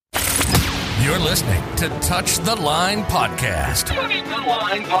You're listening to Touch the Line Podcast. Touch the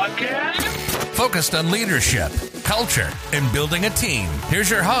Line Podcast. Focused on leadership, culture, and building a team. Here's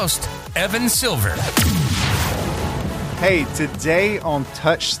your host, Evan Silver. Hey, today on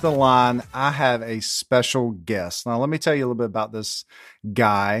Touch the Line, I have a special guest. Now, let me tell you a little bit about this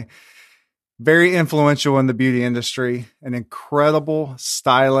guy. Very influential in the beauty industry, an incredible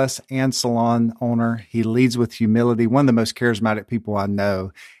stylist and salon owner. He leads with humility, one of the most charismatic people I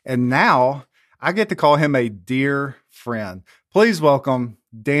know. And now I get to call him a dear friend. Please welcome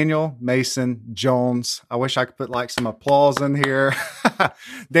Daniel Mason Jones. I wish I could put like some applause in here.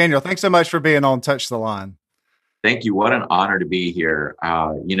 Daniel, thanks so much for being on Touch the Line. Thank you. What an honor to be here.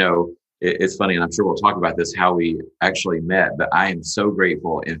 It's funny, and I'm sure we'll talk about this, how we actually met, but I am so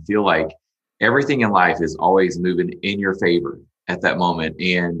grateful and feel like everything in life is always moving in your favor at that moment.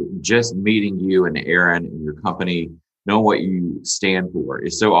 And just meeting you and Aaron and your company, knowing what you stand for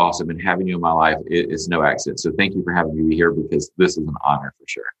is so awesome. And having you in my life is no accident. So thank you for having me here, because this is an honor for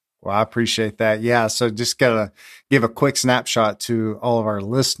sure. Well, I appreciate that. Yeah. So just gotta give a quick snapshot to all of our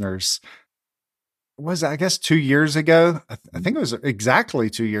listeners. Was it, I guess 2 years ago? I think it was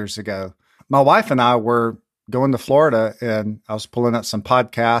exactly 2 years ago. My wife and I were going to Florida, and I was pulling up some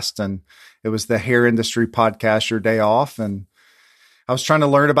podcasts, and it was the Hair Industry Podcast, Your Day Off. And I was trying to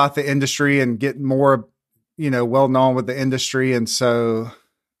learn about the industry and get more, well known with the industry. And so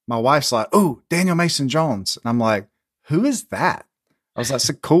my wife's like, "Oh, Daniel Mason Jones." And I'm like, "Who is that?" I was like, "That's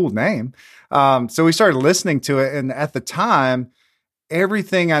a cool name." So we started listening to it. And at the time,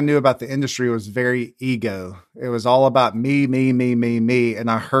 everything I knew about the industry was very ego. It was all about me, me, me, me, me.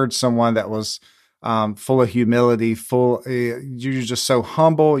 And I heard someone that was full of humility, you're just so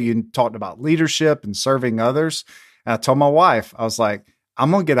humble. You talked about leadership and serving others. And I told my wife, I was like,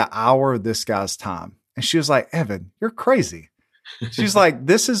 "I'm going to get an hour of this guy's time." And she was like, "Evan, you're crazy." She's like,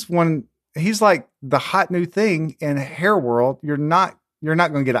 he's like the hot new thing in hair world. You're not going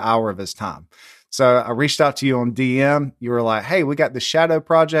to get an hour of his time. So I reached out to you on DM. You were like, "Hey, we got the shadow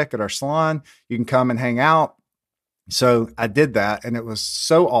project at our salon. You can come and hang out." So I did that, and it was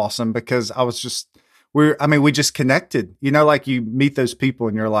so awesome because we just connected, like you meet those people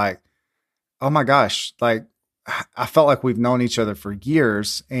and you're like, "Oh my gosh." Like I felt like we've known each other for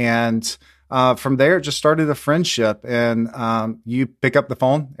years. And from there, it just started a friendship. And you pick up the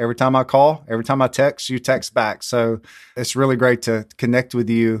phone every time I call, every time I text, you text back. So it's really great to connect with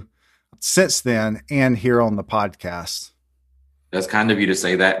you since then and here on the podcast. That's kind of you to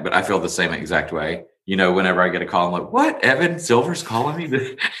say that, but I feel the same exact way. Whenever I get a call, I'm like, "What? Evan Silver's calling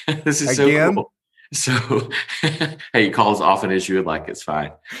me? This is Again? so cool." So, hey, call as often as you would like. It's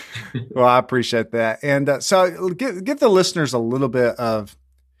fine. Well, I appreciate that. And so give the listeners a little bit of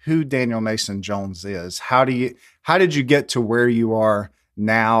who Daniel Mason Jones is. How did you get to where you are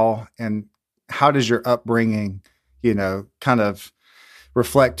now? And how does your upbringing, kind of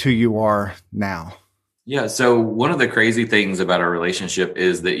reflect who you are now? Yeah. So one of the crazy things about our relationship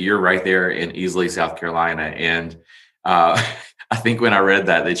is that you're right there in Easley, South Carolina. And I think when I read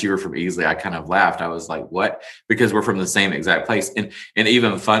that you were from Easley, I kind of laughed. I was like, "What?" Because we're from the same exact place. And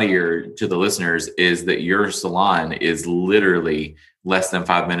even funnier to the listeners is that your salon is literally less than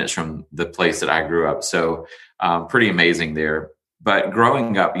 5 minutes from the place that I grew up. So pretty amazing there. But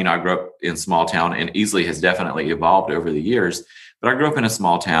growing up, I grew up in small town, and Easley has definitely evolved over the years. But I grew up in a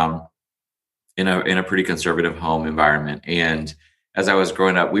small town in a pretty conservative home environment. And as I was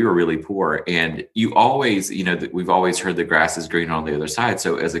growing up, we were really poor. And you always, we've always heard the grass is greener on the other side.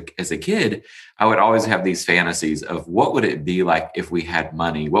 So as a kid, I would always have these fantasies of what would it be like if we had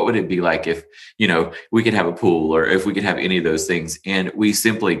money? What would it be like if, we could have a pool, or if we could have any of those things? And we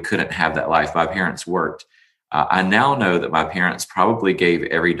simply couldn't have that life. My parents worked. I now know that my parents probably gave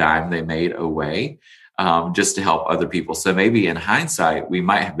every dime they made away just to help other people. So maybe in hindsight, we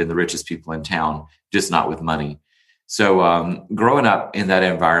might have been the richest people in town, just not with money. So growing up in that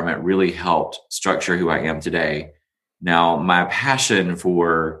environment really helped structure who I am today. Now, my passion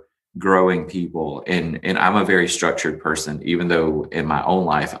for growing people, and I'm a very structured person, even though in my own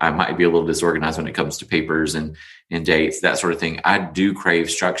life, I might be a little disorganized when it comes to papers and dates, that sort of thing. I do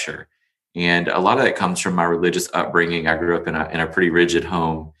crave structure. And a lot of that comes from my religious upbringing. I grew up in a pretty rigid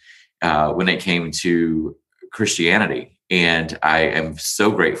home when it came to Christianity. And I am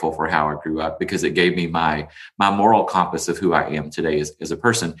so grateful for how I grew up, because it gave me my moral compass of who I am today as a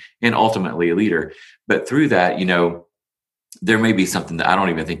person and ultimately a leader. But through that, there may be something that I don't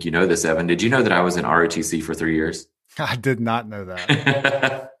even think you know this, Evan. Did you know that I was in ROTC for 3 years? I did not know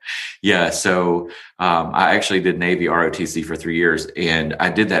that. Yeah. So I actually did Navy ROTC for 3 years. And I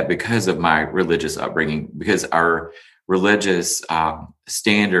did that because of my religious upbringing, because our religious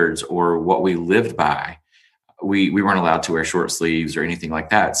standards or what we lived by. We weren't allowed to wear short sleeves or anything like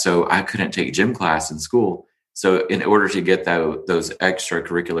that. So I couldn't take gym class in school. So in order to get those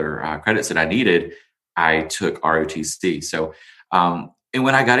extracurricular credits that I needed, I took ROTC. So, and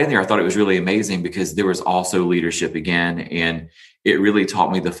when I got in there, I thought it was really amazing because there was also leadership again. And it really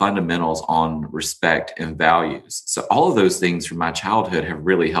taught me the fundamentals on respect and values. So all of those things from my childhood have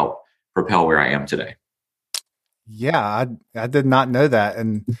really helped propel where I am today. Yeah, I did not know that.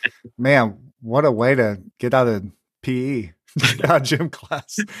 And man, what a way to get out of PE, out of gym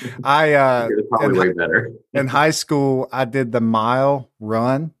class. Probably way better. In high school, I did the mile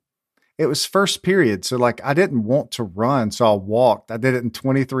run. It was first period. So like I didn't want to run. So I walked. I did it in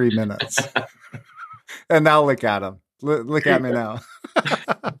 23 minutes. And now look at him. Look at me now.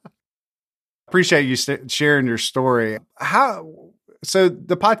 Appreciate you sharing your story. So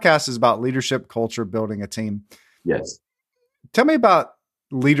the podcast is about leadership, culture, building a team. Yes. Tell me about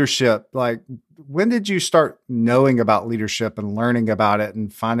leadership. Like, when did you start knowing about leadership and learning about it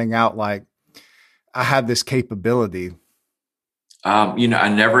and finding out like I have this capability? I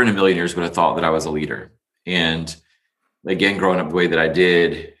never in a million years would have thought that I was a leader. And again, growing up the way that I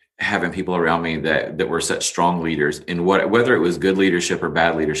did, having people around me that were such strong leaders, and whether it was good leadership or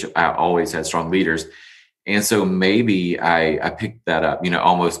bad leadership, I always had strong leaders. And so maybe I picked that up,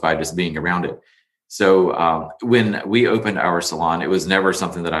 almost by just being around it. So when we opened our salon, it was never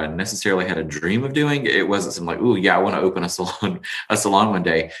something that I necessarily had a dream of doing. It wasn't something like, oh yeah, I want to open a salon one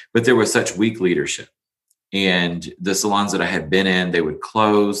day. But there was such weak leadership, and the salons that I had been in, they would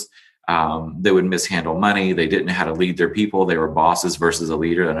close. They would mishandle money. They didn't know how to lead their people. They were bosses versus a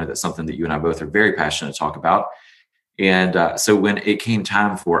leader. I know that's something that you and I both are very passionate to talk about. And so when it came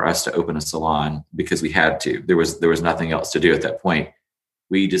time for us to open a salon, because we had to, there was nothing else to do at that point,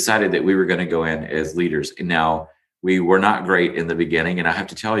 we decided that we were going to go in as leaders. And now we were not great in the beginning. And I have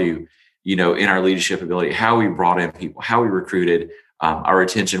to tell you, in our leadership ability, how we brought in people, how we recruited, our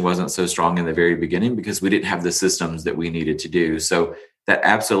retention wasn't so strong in the very beginning because we didn't have the systems that we needed to do. So that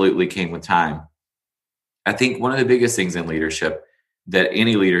absolutely came with time. I think one of the biggest things in leadership that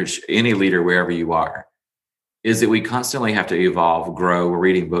any leader, wherever you are, is that we constantly have to evolve, grow. We're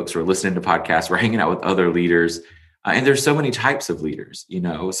reading books, we're listening to podcasts, we're hanging out with other leaders. And there's so many types of leaders,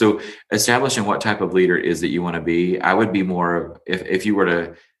 so establishing what type of leader is that you want to be. I would be more of, if you were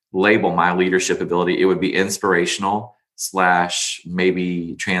to label my leadership ability, it would be inspirational /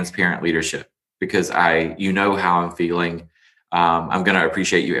 maybe transparent leadership, because how I'm feeling. I'm going to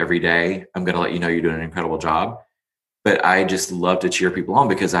appreciate you every day. I'm going to let you know you're doing an incredible job. But I just love to cheer people on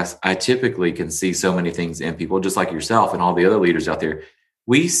because I typically can see so many things in people, just like yourself and all the other leaders out there.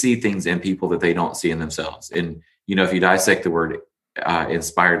 We see things in people that they don't see in themselves. And, if you dissect the word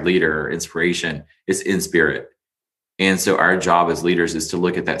inspired leader or inspiration, it's in spirit. And so our job as leaders is to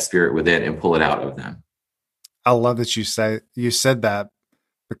look at that spirit within and pull it out of them. I love that you said that,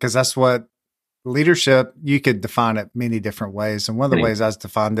 because that's what leadership, you could define it many different ways. And one of the ways I was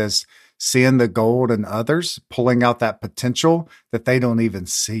defined is seeing the gold in others, pulling out that potential that they don't even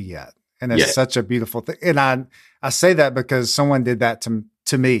see yet. And it's such a beautiful thing. And I say that because someone did that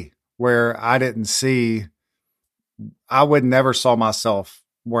to me, where I didn't see, I would never saw myself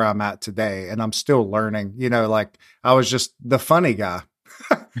where I'm at today. And I'm still learning, like I was just the funny guy,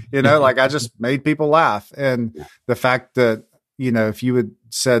 like I just made people laugh. And the fact that, if you had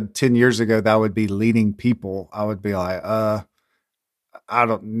said 10 years ago that would be leading people, I would be like, I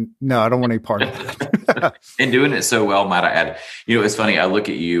don't want any part of it. And doing it so well, might I add, it's funny. I look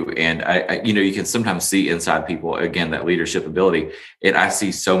at you and I you can sometimes see inside people, again, that leadership ability. And I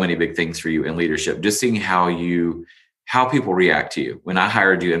see so many big things for you in leadership, just seeing how people react to you. When I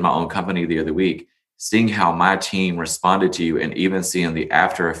hired you in my own company the other week, seeing how my team responded to you and even seeing the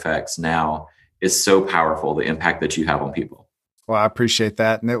after effects now is so powerful, the impact that you have on people. Well, I appreciate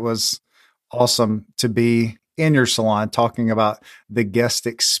that. And it was awesome to be in your salon talking about the guest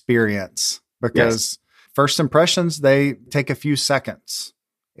experience, because first impressions, they take a few seconds.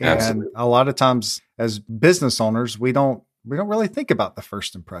 And Absolutely. A lot of times as business owners, we don't really think about the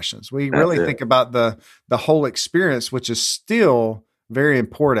first impressions. We really think about the whole experience, which is still very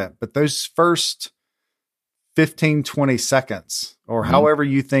important. But those first 15, 20 seconds, or however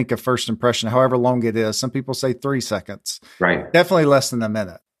you think a first impression, however long it is. Some people say 3 seconds, right? Definitely less than a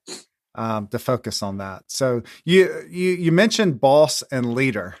minute, to focus on that. So you mentioned boss and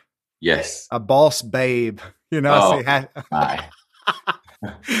leader. Yes. A boss babe, Hi.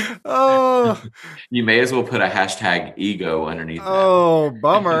 Oh, you may as well put a hashtag ego underneath that. Oh,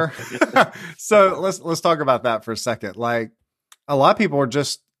 bummer. So let's talk about that for a second. Like, a lot of people are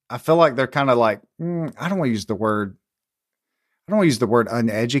just, I feel like they're kind of like, I don't want to use the word don't want to use the word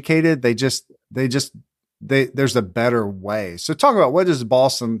uneducated. There's a better way. So talk about, what is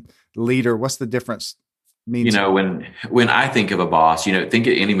boss and leader? What's the difference? You know, when I think of a boss, you know, think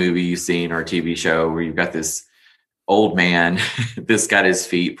of any movie you've seen or a TV show where you've got this old man that's got his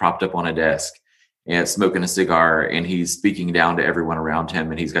feet propped up on a desk and smoking a cigar, and he's speaking down to everyone around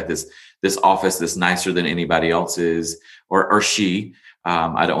him. And he's got this office that's nicer than anybody else's, or she.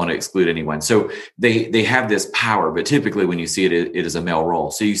 I don't want to exclude anyone. So they have this power, but typically when you see it, it is a male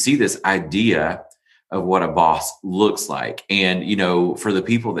role. So you see this idea of what a boss looks like. And, you know, for the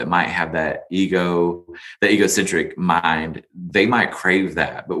people that might have that egocentric mind, they might crave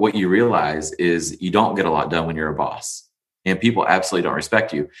that. But what you realize is you don't get a lot done when you're a boss, and people absolutely don't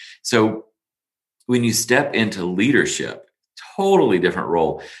respect you. So when you step into leadership, totally different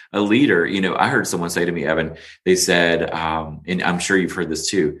role. A leader, you know, I heard someone say to me, Evan, they said, and I'm sure you've heard this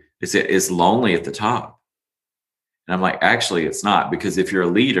too, they said, it's lonely at the top. And I'm like, actually, it's not, because if you're a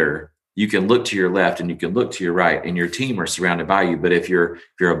leader, you can look to your left and you can look to your right, and your team are surrounded by you. But if you're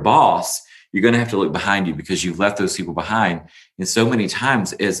a boss, you're going to have to look behind you, because you've left those people behind. And so many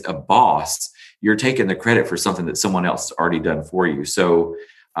times as a boss, you're taking the credit for something that someone else has already done for you. So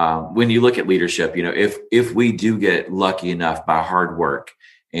when you look at leadership, you know, if we do get lucky enough by hard work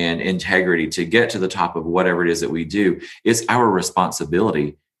and integrity to get to the top of whatever it is that we do, it's our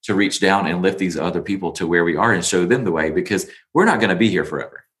responsibility to reach down and lift these other people to where we are and show them the way, because we're not going to be here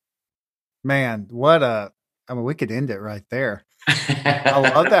forever. Man, we could end it right there.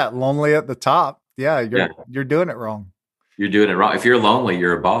 I love that. Lonely at the top. Yeah, you're doing it wrong. You're doing it wrong. If you're lonely,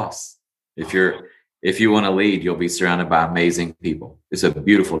 you're a boss. If you want to lead, you'll be surrounded by amazing people. It's a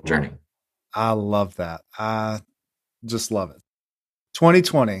beautiful journey. I love that. I just love it.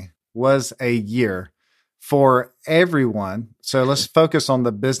 2020 was a year for everyone. So let's focus on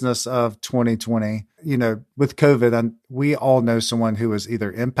the business of 2020. You know, with COVID, and we all know someone who was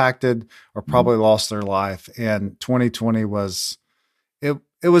either impacted or probably lost their life. And 2020 was a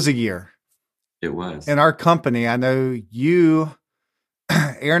year. It was. In our company, I know you,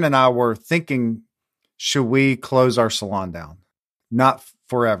 Aaron, and I were thinking, should we close our salon down? Not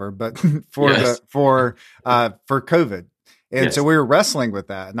forever, but for COVID. And so we were wrestling with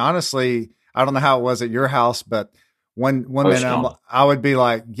that. And honestly, I don't know how it was at your house, but one minute I would be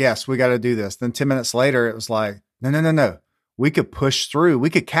like, yes, we got to do this. Then 10 minutes later, it was like, no. We could push through. We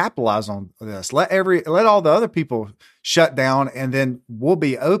could capitalize on this. Let all the other people shut down, and then we'll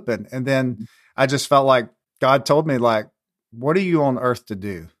be open. And then I just felt like God told me, like, what are you on earth to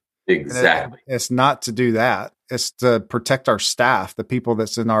do? Exactly. It's not to do that. It's to protect our staff, the people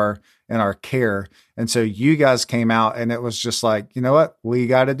that's in our care. And so you guys came out, and it was just like, you know what? We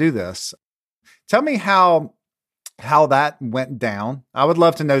got to do this. Tell me how that went down. I would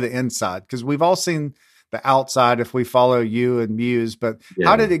love to know the inside, because we've all seen the outside if we follow you and Muse, but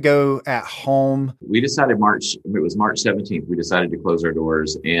how did it go at home? We decided March 17th, we decided to close our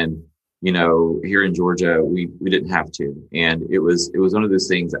doors. And, you know, here in Georgia, we didn't have to. And it was one of those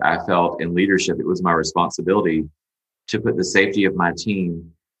things that I felt in leadership, it was my responsibility to put the safety of my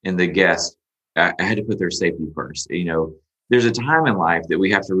team and the guests. I had to put their safety first. You know, there's a time in life that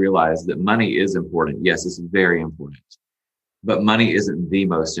we have to realize that money is important. Yes, it's very important, but money isn't the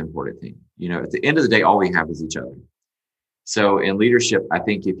most important thing. You know, at the end of the day, all we have is each other. So in leadership, I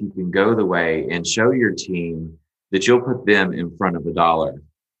think if you can go the way and show your team that you'll put them in front of a dollar,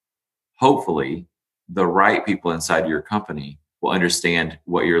 hopefully the right people inside your company will understand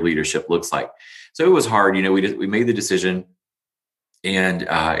what your leadership looks like. So it was hard. You know, we made the decision, and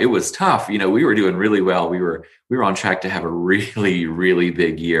it was tough. You know, we were doing really well. We were on track to have a really, really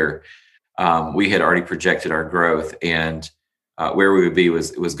big year. We had already projected our growth, and where we would be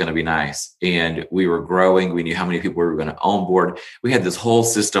was going to be nice. And we were growing. We knew how many people we were going to onboard. We had this whole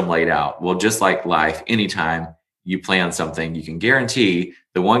system laid out. Well, just like life, anytime you plan something, you can guarantee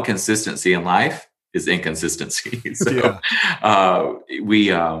the one consistency in life is inconsistency. So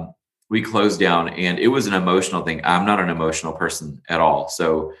we closed down, and it was an emotional thing. I'm not an emotional person at all.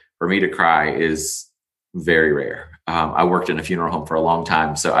 So for me to cry is very rare. I worked in a funeral home for a long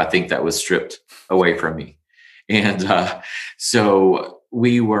time, so I think that was stripped away from me. And so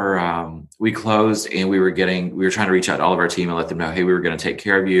we closed, and we were trying to reach out to all of our team and let them know, hey, we were going to take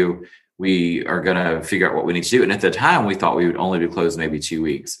care of you. We are going to figure out what we need to do. And at the time, we thought we would only be closed maybe 2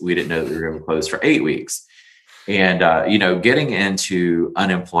 weeks. We didn't know that we were going to close for 8 weeks. And, you know, getting into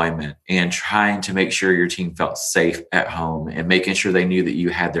unemployment and trying to make sure your team felt safe at home and making sure they knew that you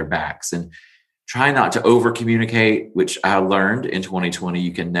had their backs, and try not to over communicate, which I learned in 2020,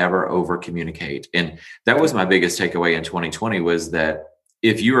 you can never over communicate. And that was my biggest takeaway in 2020, was that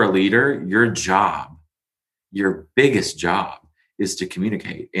if you're a leader, your biggest job is to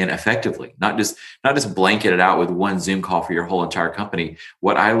communicate and effectively, not just blanket it out with one Zoom call for your whole entire company.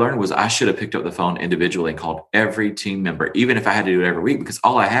 What I learned was I should have picked up the phone individually and called every team member, even if I had to do it every week, because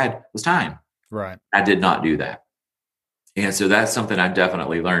all I had was time. Right. I did not do that. And so that's something I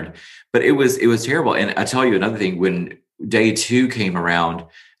definitely learned, but it was terrible. And I tell you another thing, when day 2 came around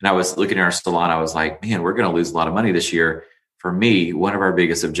and I was looking at our salon, I was like, man, we're going to lose a lot of money this year. For me, one of our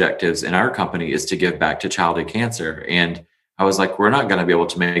biggest objectives in our company is to give back to childhood cancer. And I was like, we're not going to be able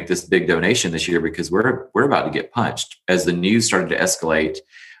to make this big donation this year because we're about to get punched. As the news started to escalate,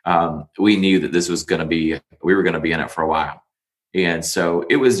 we knew that we were going to be in it for a while. And so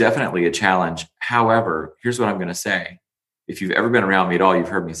it was definitely a challenge. However, here's what I'm going to say. If you've ever been around me at all, you've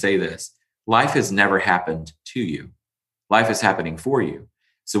heard me say this. Life has never happened to you. Life is happening for you.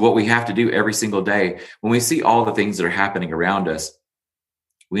 So what we have to do every single day, when we see all the things that are happening around us,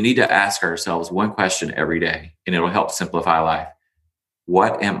 we need to ask ourselves one question every day, and it'll help simplify life.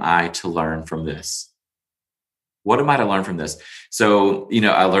 What am I to learn from this? What am I to learn from this? So,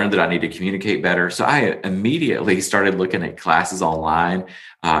 I learned that I need to communicate better. So I immediately started looking at classes online,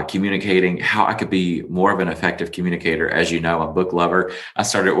 communicating how I could be more of an effective communicator. As you know, I'm a book lover. I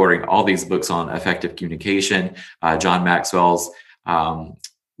started ordering all these books on effective communication, John Maxwell's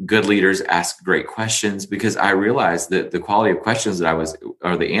Good Leaders Ask Great Questions, because I realized that the quality of questions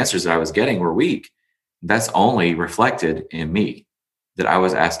the answers that I was getting were weak. That's only reflected in me, that I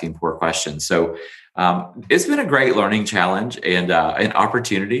was asking poor questions. So it's been a great learning challenge and an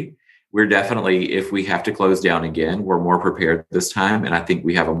opportunity. We're definitely, if we have to close down again, we're more prepared this time. And I think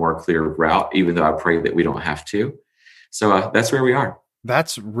we have a more clear route, even though I pray that we don't have to. So that's where we are.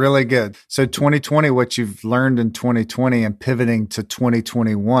 That's really good. So 2020, what you've learned in 2020 and pivoting to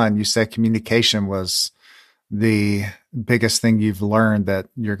 2021, you said communication was the biggest thing you've learned that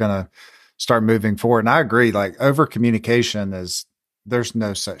you're going to start moving forward. And I agree, like over communication there's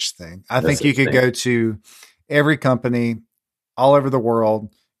no such thing. I think you could go to every company all over the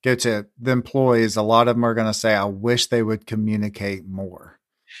world, go to the employees. A lot of them are going to say, I wish they would communicate more.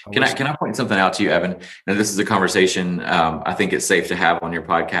 Can I point something out to you, Evan? And this is a conversation I think it's safe to have on your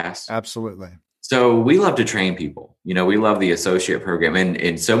podcast. Absolutely. So we love to train people. We love the associate program.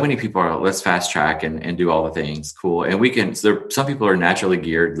 And so many people are, let's fast track and do all the things. Cool. And some people are naturally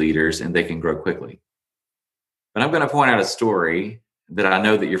geared leaders and they can grow quickly. But I'm going to point out a story that I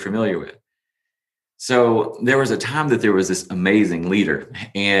know that you're familiar with. So there was a time that there was this amazing leader,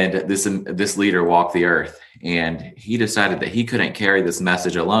 and this leader walked the earth, and he decided that he couldn't carry this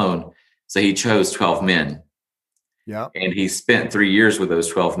message alone. So he chose 12 men. Yeah. And he spent 3 years with those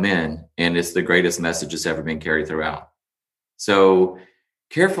 12 men, and it's the greatest message that's ever been carried throughout. So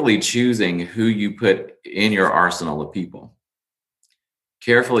carefully choosing who you put in your arsenal of people,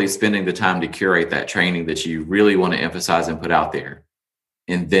 carefully spending the time to curate that training that you really want to emphasize and put out there,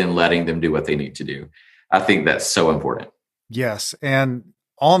 and then letting them do what they need to do. I think that's so important. Yes. And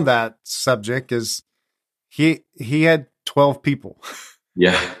on that subject is he had 12 people.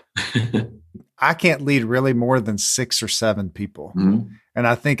 Yeah. I can't lead really more than 6 or 7 people. Mm-hmm. And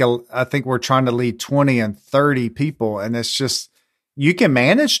I think we're trying to lead 20 and 30 people. And it's just, you can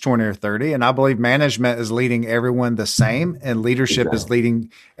manage 20 or 30. And I believe management is leading everyone the same, and leadership is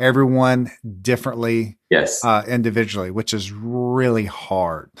leading everyone differently. Yes. Individually, which is really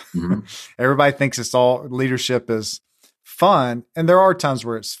hard. Mm-hmm. Everybody thinks leadership is fun. And there are times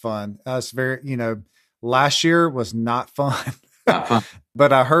where it's fun. It's very, last year was not fun. Not fun.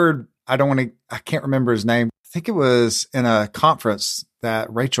 But I can't remember his name. I think it was in a conference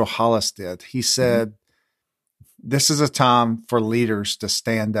that Rachel Hollis did. He said, this is a time for leaders to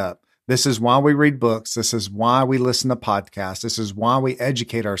stand up. This is why we read books. This is why we listen to podcasts. This is why we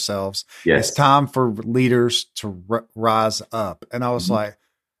educate ourselves. Yes. It's time for leaders to rise up. And I was like,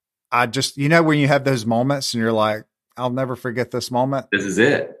 I just, when you have those moments and you're like, I'll never forget this moment. This is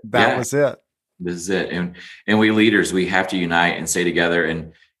it. That was it. This is it. And we leaders, we have to unite and stay together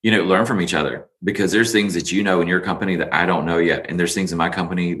and, learn from each other, because there's things that in your company that I don't know yet. And there's things in my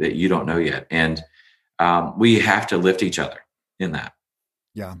company that you don't know yet. And we have to lift each other in that.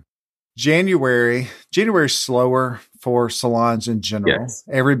 Yeah. January is slower for salons in general. Yes.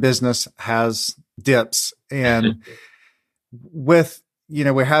 Every business has dips. And with,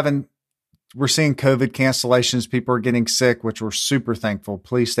 we're seeing COVID cancellations. People are getting sick, which we're super thankful.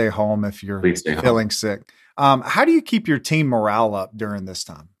 Please stay home if you're feeling sick. How do you keep your team morale up during this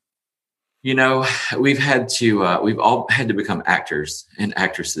time? We've all had to become actors and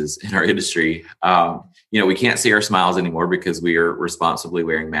actresses in our industry. We can't see our smiles anymore because we are responsibly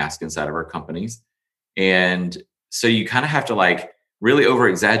wearing masks inside of our companies. And so you kind of have to really over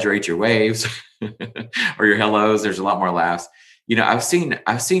exaggerate your waves or your hellos. There's a lot more laughs. I've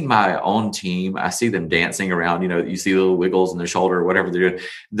seen my own team. I see them dancing around, you see little wiggles in their shoulder or whatever they're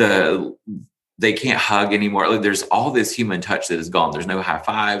doing. They can't hug anymore. Like, there's all this human touch that is gone. There's no high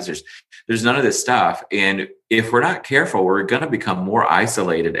fives. There's none of this stuff. And if we're not careful, we're going to become more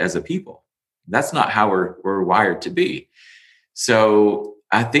isolated as a people. That's not how we're wired to be. So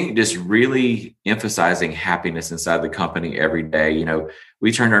I think just really emphasizing happiness inside the company every day.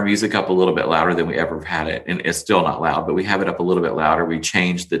 We turned our music up a little bit louder than we ever have had it. And it's still not loud, but we have it up a little bit louder. We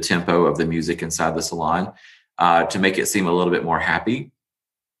changed the tempo of the music inside the salon to make it seem a little bit more happy.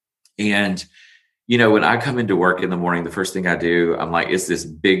 And, when I come into work in the morning, the first thing I do, I'm like, it's this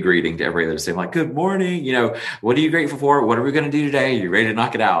big greeting to everybody that's saying, like, good morning. What are you grateful for? What are we going to do today? Are you ready to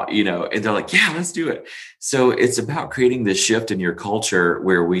knock it out? And they're like, yeah, let's do it. So it's about creating this shift in your culture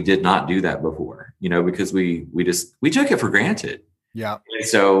where we did not do that before, because we took it for granted. Yeah. And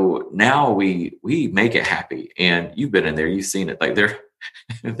so now we make it happy, and you've been in there, you've seen it. Like,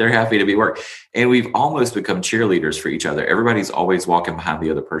 they're happy to be at work, and we've almost become cheerleaders for each other. Everybody's always walking behind the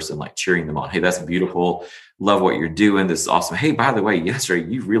other person, like cheering them on. Hey, that's beautiful. Love what you're doing. This is awesome. Hey, by the way, yesterday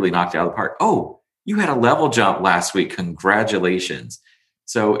you really knocked it out of the park. Oh, you had a level jump last week. Congratulations.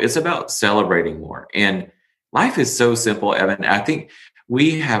 So it's about celebrating more. And life is so simple, Evan. I think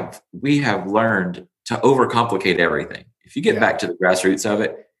we have learned to overcomplicate everything. If you get back to the grassroots of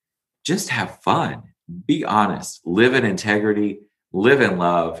it, just have fun, be honest, live in integrity, live in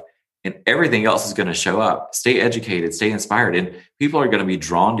love, and everything else is going to show up. Stay educated, stay inspired, and people are going to be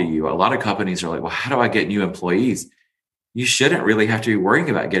drawn to you. A lot of companies are like, well, how do I get new employees? You shouldn't really have to be worrying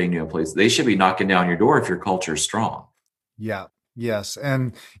about getting new employees. They should be knocking down your door if your culture is strong. Yeah. Yes.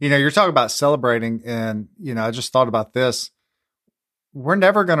 And, you're talking about celebrating, and, I just thought about this. We're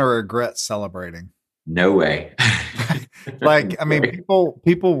never going to regret celebrating. No way.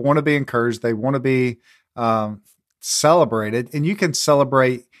 People want to be encouraged. They want to be celebrated, and you can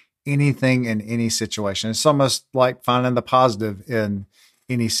celebrate anything in any situation. It's almost like finding the positive in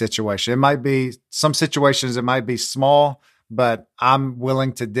any situation. It might be some situations, it might be small, but I'm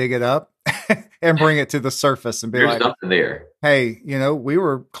willing to dig it up and bring it to the surface and be There's something there. Hey, we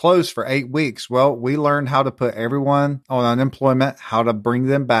were closed for 8 weeks. Well, we learned how to put everyone on unemployment, how to bring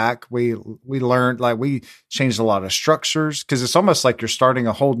them back. We learned, we changed a lot of structures, because it's almost like you're starting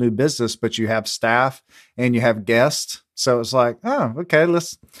a whole new business, but you have staff and you have guests. So it's like, oh, okay,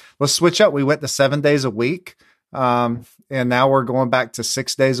 let's switch up. We went to 7 days a week. And now we're going back to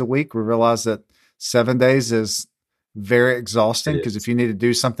 6 days a week. We realize that 7 days is very exhausting, because if you need to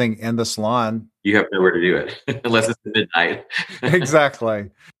do something in the salon, you have nowhere to do it unless it's midnight.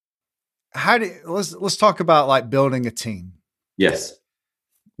 Exactly. Let's talk about building a team. Yes.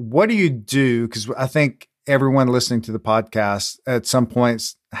 What do you do? Because I think everyone listening to the podcast at some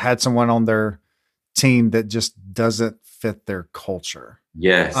points had someone on their team that just doesn't fit their culture.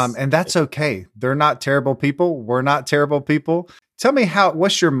 Yes. And that's okay. They're not terrible people. We're not terrible people. Tell me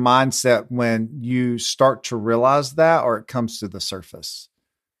what's your mindset when you start to realize that, or it comes to the surface?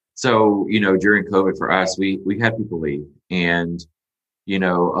 So, during COVID for us, we had people leave, and, a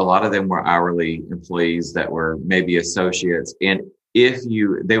lot of them were hourly employees that were maybe associates. And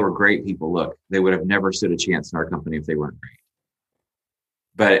they were great people. Look, they would have never stood a chance in our company if they weren't great.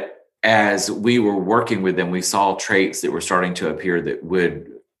 But as we were working with them, we saw traits that were starting to appear that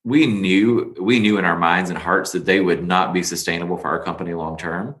we knew in our minds and hearts that they would not be sustainable for our company long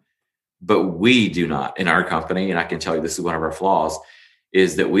term, but we do not in our company. And I can tell you, this is one of our flaws,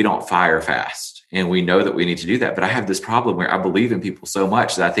 is that we don't fire fast, and we know that we need to do that. But I have this problem where I believe in people so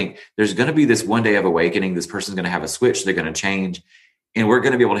much that I think there's going to be this one day of awakening. This person's going to have a switch. They're going to change, and we're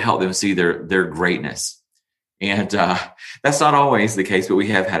going to be able to help them see their greatness. And that's not always the case, but we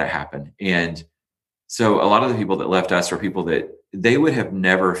have had it happen. And so a lot of the people that left us are people that they would have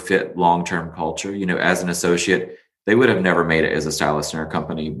never fit long-term culture. As an associate, they would have never made it as a stylist in our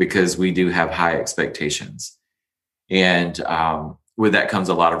company, because we do have high expectations. And with that comes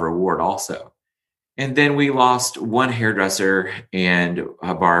a lot of reward also. And then we lost one hairdresser and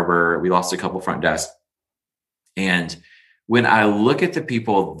a barber. We lost a couple front desks. And when I look at the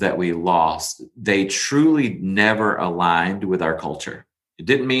people that we lost, they truly never aligned with our culture. It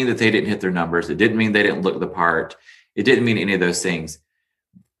didn't mean that they didn't hit their numbers. It didn't mean they didn't look the part. It didn't mean any of those things.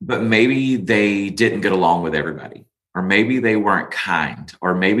 But maybe they didn't get along with everybody, or maybe they weren't kind,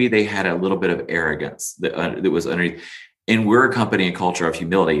 or maybe they had a little bit of arrogance that was underneath. And we're a company and culture of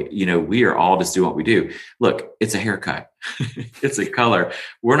humility. We are all just doing what we do. Look, it's a haircut. It's a color.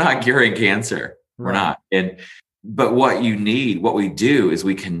 We're not curing cancer. We're not. But what we do is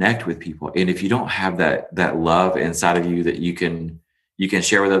we connect with people. And if you don't have that love inside of you that you can You can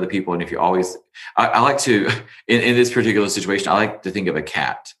share with other people. And if you always, I like to, in this particular situation, I like to think of a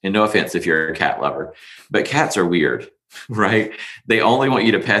cat. And no offense if you're a cat lover, but cats are weird, right? They only want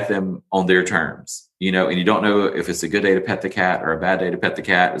you to pet them on their terms, and you don't know if it's a good day to pet the cat or a bad day to pet the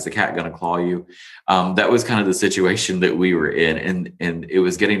cat. Is the cat going to claw you? That was kind of the situation that we were in. And it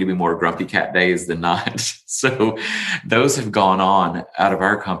was getting to be more grumpy cat days than not. So those have gone on out of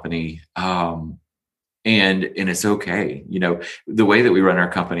our company. And it's okay. The way that we run our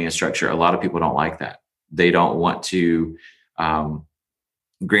company and structure, a lot of people don't like that. They don't want to,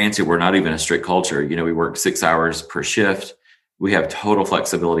 granted, we're not even a strict culture. We work 6 hours per shift. We have total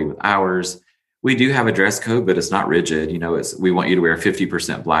flexibility with hours. We do have a dress code, but it's not rigid. We want you to wear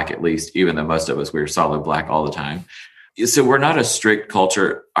 50% black at least, even though most of us wear solid black all the time. So we're not a strict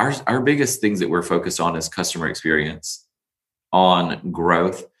culture. Our biggest things that we're focused on is customer experience, on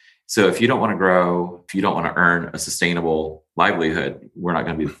growth. So if you don't want to grow, if you don't want to earn a sustainable livelihood, we're not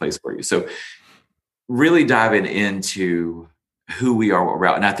going to be the place for you. So really diving into who we are, what we're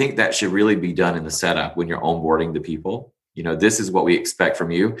about. And I think that should really be done in the setup when you're onboarding the people. This is what we expect from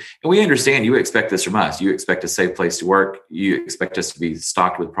you. And we understand you expect this from us. You expect a safe place to work. You expect us to be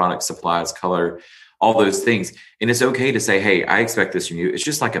stocked with products, supplies, color, all those things. And it's okay to say, hey, I expect this from you. It's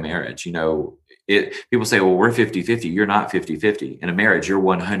just like a marriage, people say, well, we're 50-50. You're not 50-50. In a marriage, you're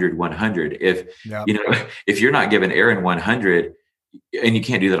 100-100. If you're not giving Erin 100, and you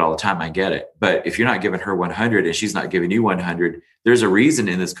can't do that all the time, I get it. But if you're not giving her 100 and she's not giving you 100, there's a reason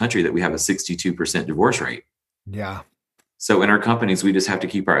in this country that we have a 62% divorce rate. Yeah. So in our companies, we just have to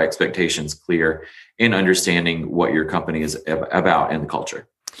keep our expectations clear in understanding what your company is about and the culture.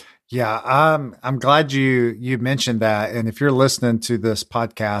 Yeah, I'm glad you mentioned that. And if you're listening to this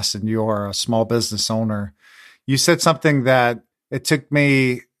podcast and you're a small business owner, you said something that it took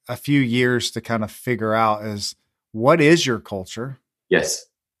me a few years to kind of figure out is, what is your culture? Yes.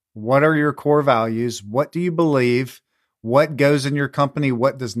 What are your core values? What do you believe? What goes in your company?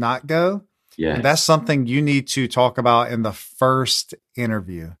 What does not go? Yeah. And that's something you need to talk about in the first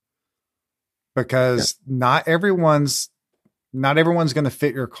interview, because not everyone's going to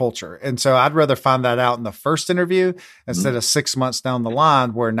fit your culture. And so I'd rather find that out in the first interview instead of 6 months down the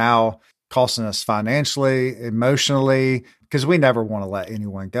line, where now costing us financially, emotionally, because we never want to let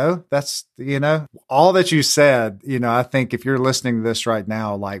anyone go. That's, all that you said, I think if you're listening to this right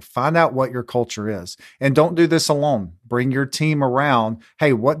now, find out what your culture is, and don't do this alone. Bring your team around.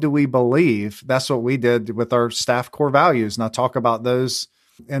 Hey, what do we believe? That's what we did with our staff core values. And I talk about those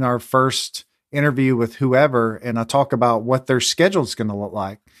in our first interview with whoever, and I talk about what their schedule is going to look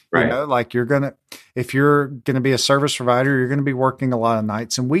like. Right. If you're going to be a service provider, you're going to be working a lot of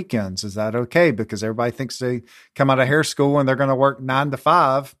nights and weekends. Is that okay? Because everybody thinks they come out of hair school and they're going to work 9 to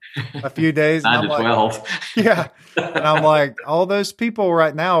 5 a few days. 9 to 12. Yeah. And I'm like, all those people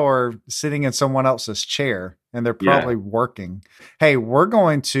right now are sitting in someone else's chair and they're probably working. Hey, we're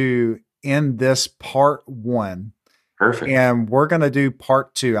going to end this part 1. Perfect. And we're going to do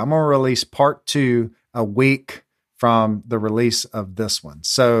part 2. I'm going to release part 2 a week from the release of this one.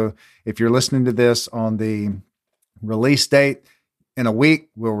 So if you're listening to this on the release date, in a week,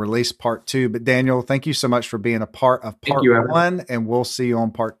 we'll release part 2. But Daniel, thank you so much for being a part of part 1, and we'll see you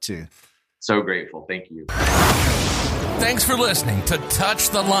on part 2. So grateful. Thank you. Thanks for listening to Touch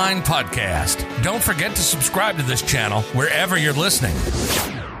the Line Podcast. Don't forget to subscribe to this channel wherever you're listening.